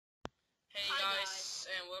Hey Hi guys,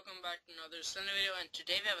 and welcome back to another Slender video, and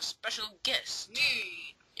today we have a special guest.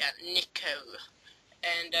 Me. Yeah, Nicho.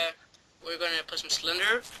 And we're gonna play some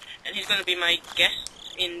Slender, and he's gonna be my guest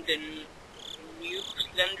in the new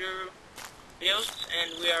Slender videos,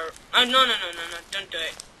 and we are... Oh, no, don't do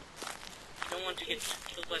it. I don't want to get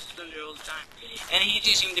killed by Slender all the time. And he's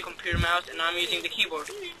using the computer mouse, and I'm using the keyboard.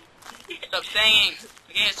 Stop saying!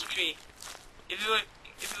 Okay, it's a tree. If you would...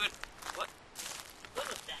 What? What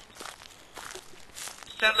was that?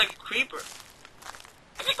 Sounds like a creeper.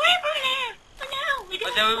 There's a creeper there! Oh no! We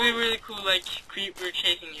But that would be really cool, like, creeper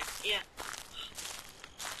chasing you. Yeah. Oh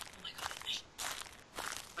my god.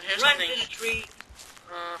 But here's Run something. to the tree.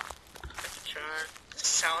 I can turn the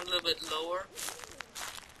sound a little bit lower.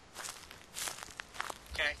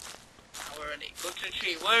 Okay. Now we're ready. Go to the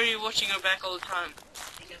tree. Why are you watching your back all the time?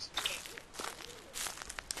 Because I'm scared.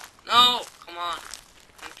 No! Come on.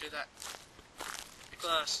 Don't do that.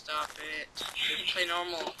 Nicholas, stop it. Just play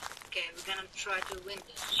normal. Okay, we're gonna try to win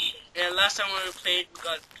this shit. Yeah, last time when we played, we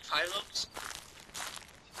got 5 votes.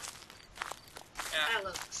 Yeah. I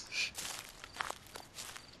love this.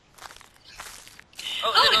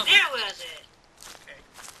 Oh, there was it! Okay.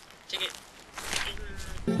 Take it.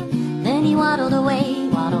 Then he waddled away,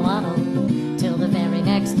 waddle, waddle, till the very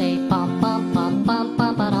next day, bum, bum, bum, bum,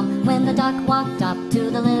 bum, ba-dum. When the duck walked up to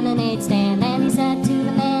the lemonade stand, and he said to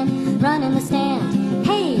the man, run in the stand,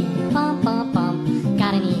 hey, bum, bum, bum,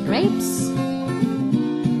 got any grapes?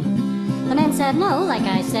 The man said no, like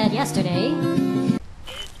I said yesterday.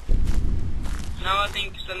 Now I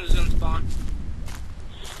think Slender's gonna spawn.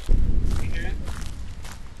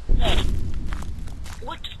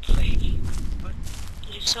 What the fuck? What?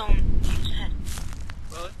 You saw him in his head.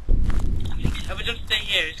 What? I think so. I would just stay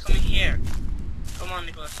here. He's coming here. Come on,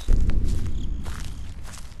 Nicholas.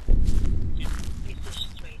 It's just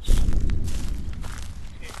straight.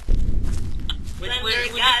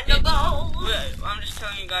 Slender got the goal! I'm just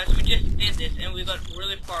telling you guys, we just did this and we got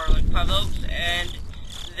really far, like 5 votes, and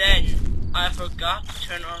then I forgot to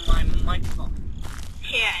turn on my microphone.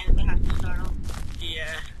 Yeah, and we have to start over.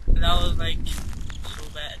 Yeah, that was like so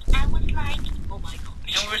bad. I was like, oh my god.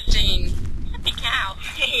 And we're singing Happy Cow.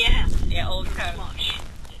 Yeah. Yeah, old cow. Gosh.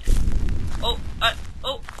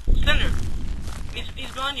 Oh, Slender. He's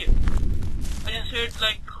behind you. I just heard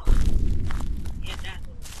like, Yeah, that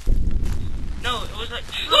was. no, it was like,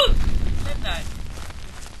 who said that?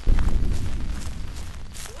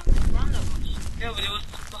 It was in front of us. Yeah, but it was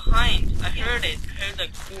behind. I heard it. I heard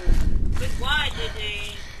like, boom. But why did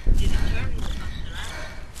they turn us around?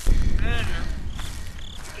 I don't know.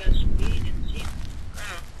 Because we didn't see them.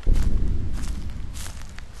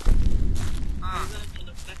 I don't know. Are we going to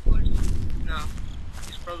look backwards? No.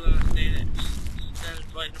 He's probably gonna stay there. Stand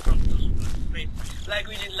right in front of us. Face. Like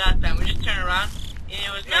we did last time. We just turned around and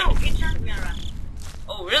it was No, like... he turned me around.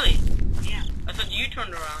 Oh, really? Yeah. I thought you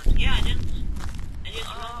turned around. Yeah, I didn't. I just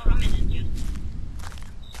went from it and just...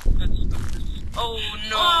 Oh,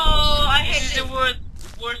 no. Oh, I This hate is the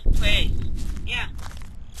worst place. Yeah.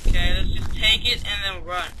 Okay, let's just take it and then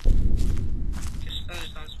run. Just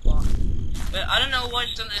Slender's on spot. But I don't know why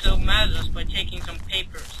Slender don't mad at us by taking some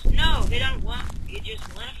papers. No, he don't want... He just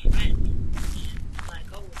want a friend. Like,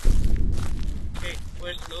 oh. Okay,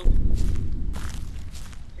 where's Luke? I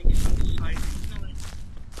think it's on the side. No, wait.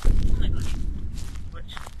 Oh my gosh. What?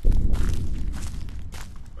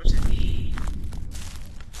 Where's it?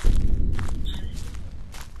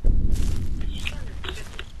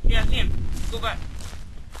 Yeah, I see him. Go back.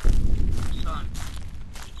 Son.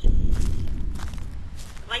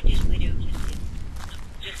 Like this video,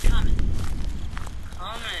 just comment.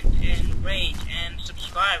 Comment and rate and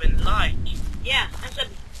subscribe and like. Yeah, and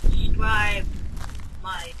subscribe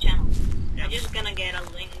my channel. Yeah. I'm just gonna get a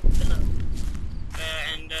link below.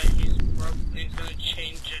 And he's probably gonna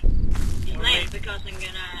change it. His Or name wait. because I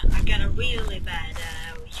got a really bad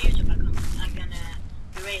YouTube account. I'm gonna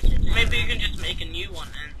erase it. And, Maybe you can just make a new one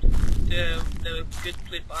and the good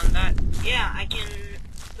clip on that. Yeah, I can.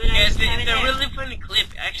 But Yeah, I it's just have it a there. really funny clip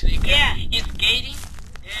actually. 'Cause Yeah. He's skating,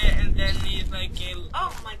 yeah, and then he's like,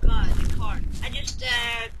 Oh my god, the car! I just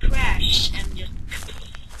crashed and just.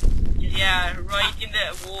 yeah, right in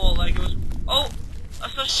the wall, like it was. Oh, I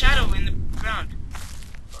saw a shadow in the ground.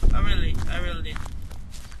 I really did.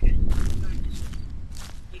 Okay.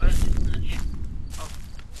 Because it's not here. Oh.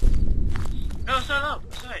 No, it's not up.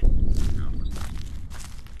 It's right. No, it's not.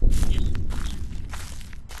 Yes.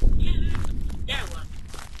 There one.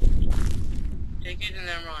 Take it and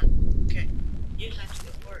then run. Okay. You just have to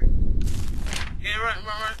go forward. Okay, run.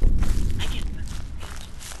 I can't run.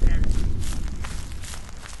 Yeah.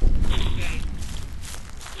 Okay.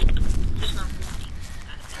 Just not moving.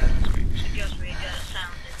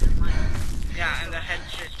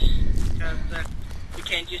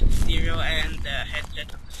 can't use the stereo and the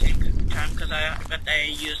headset at the same time because I got the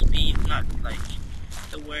USB, not like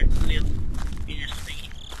the word little penis thingy.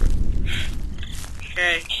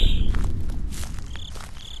 Okay.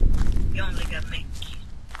 You only got mic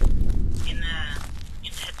in the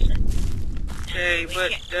headset. Okay, We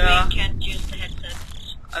but we can't use the headset.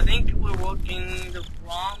 I think we're working the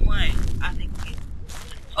wrong way. I think we.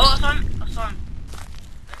 Oh, I saw him.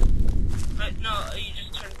 But no, you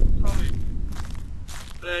just turned from it.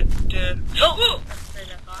 But oh, that's the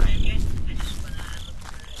guy. Okay, I just wanna look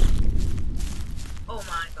for it. Oh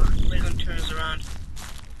my god, We're gonna turn us around.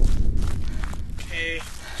 Okay.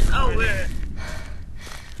 oh, we're.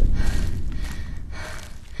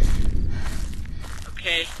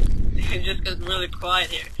 Okay. It just got really quiet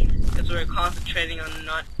here because we're concentrating on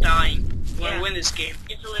not dying. We wanna win this game.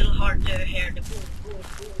 It's a little hard to hear the boom, boom,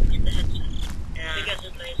 boom in the headset. Yeah. Because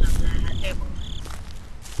it plays on the table.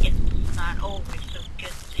 It's not always so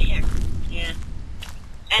good to hear. Yeah.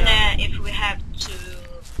 And if we have to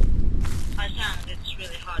find sound, it's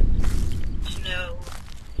really hard to know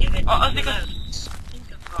if it's I think too I loud. think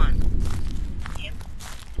I've gone. Him?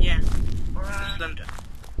 Yeah. Or Slender.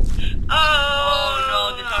 oh no,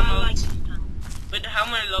 the I tunnel. like this tunnel. But how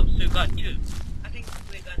many lobes we got? 2. I think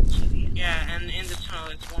we got 2 here. Yeah, and in the tunnel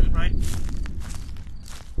it's 1, right?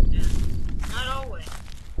 Yeah. Not always.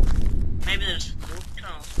 Maybe there's 4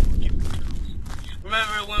 tunnels, 4 different tunnels.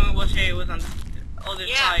 Remember when we was here, it was on the other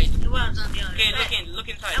Yeah, side. it was on the other Okay, side. look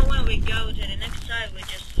inside. And when we go to the next side, we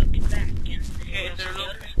just look back and Okay, it is there a was on the loop?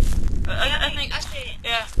 other side. I think, I see it.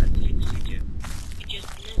 yeah, I think so too. It just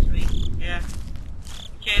misery. Yeah.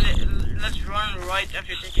 Okay, let's run right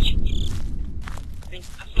after taking it. I think.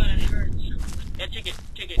 I thought I heard something. Yeah, take it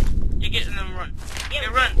and then run. Yeah, Okay,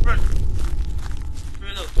 run.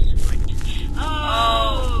 Through those. Right.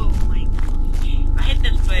 Oh my god. I hate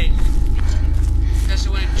this place. Because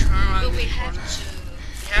when it turn around But the we corner, have to.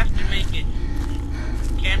 you have to make it.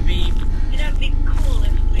 Can't be. It'd be cool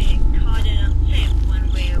if we caught it on tape when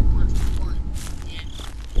we won. Yeah.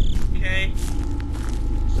 Okay.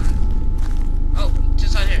 Oh, it's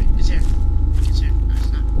inside here. It's here. It's here. No,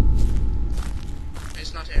 it's not.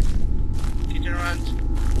 It's not here. Okay, turn around.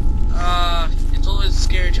 It's always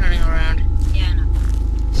scary turning around. Yeah, no.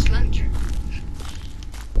 Slender.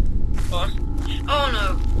 What? Oh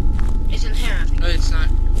no. It's in here. I think. No, it's not.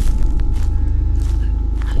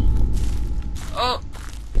 Oh!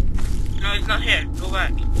 No, it's not here. Go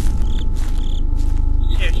back.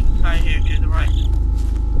 It's here, to the side here, to the right.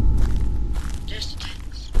 There's the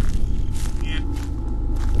tanks. Yeah.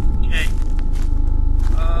 Okay.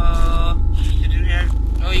 Is it in here?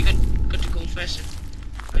 No, you got to go faster.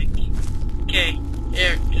 Like, okay,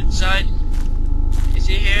 here, to the side. Is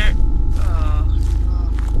it here? Oh,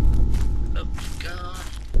 no. Oh, God.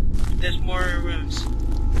 There's more rooms. I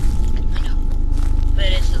know. But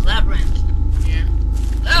it's a labyrinth. Yeah.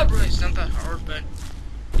 Labyrinth! It's not that hard, but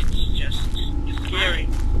it's just scary.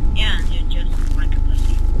 Yeah, you're just like a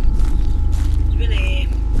pussy. It's really.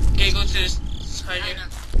 Okay, go to this side I here.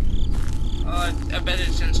 know. I bet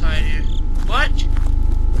it's inside here. What?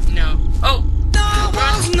 No. Oh!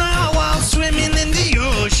 Now swimming in the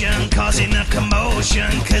ocean, causing a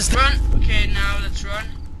commotion, 'cause Run! Okay, now let's run.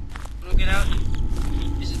 Wanna get out?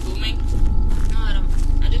 Is it booming? No, I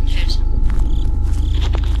didn't hear something.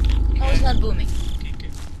 Oh, it's not booming. Okay,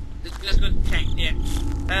 good. Let's go to the tank, yeah.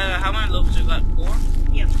 How many lobes we got? 4?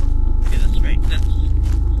 Yeah. Okay, that's right.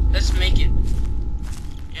 Let's make it.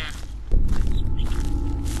 Yeah. Let's make it.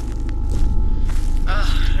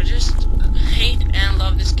 I just hate and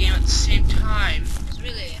love this game at the same time. It's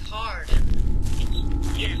really hard.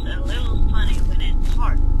 It's a little funny when it's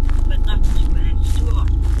hard, but not when it's too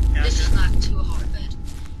hard. Yeah, This okay. is not too hard, but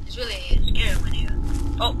it's really scary when you.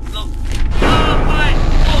 Oh, look. Oh, my!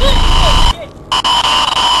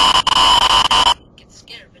 Get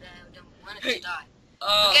scared, but I don't want it to die.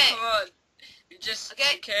 Oh, Okay. come on. Just,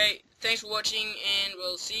 Okay. okay. Thanks for watching, and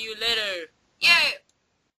we'll see you later. Yeah!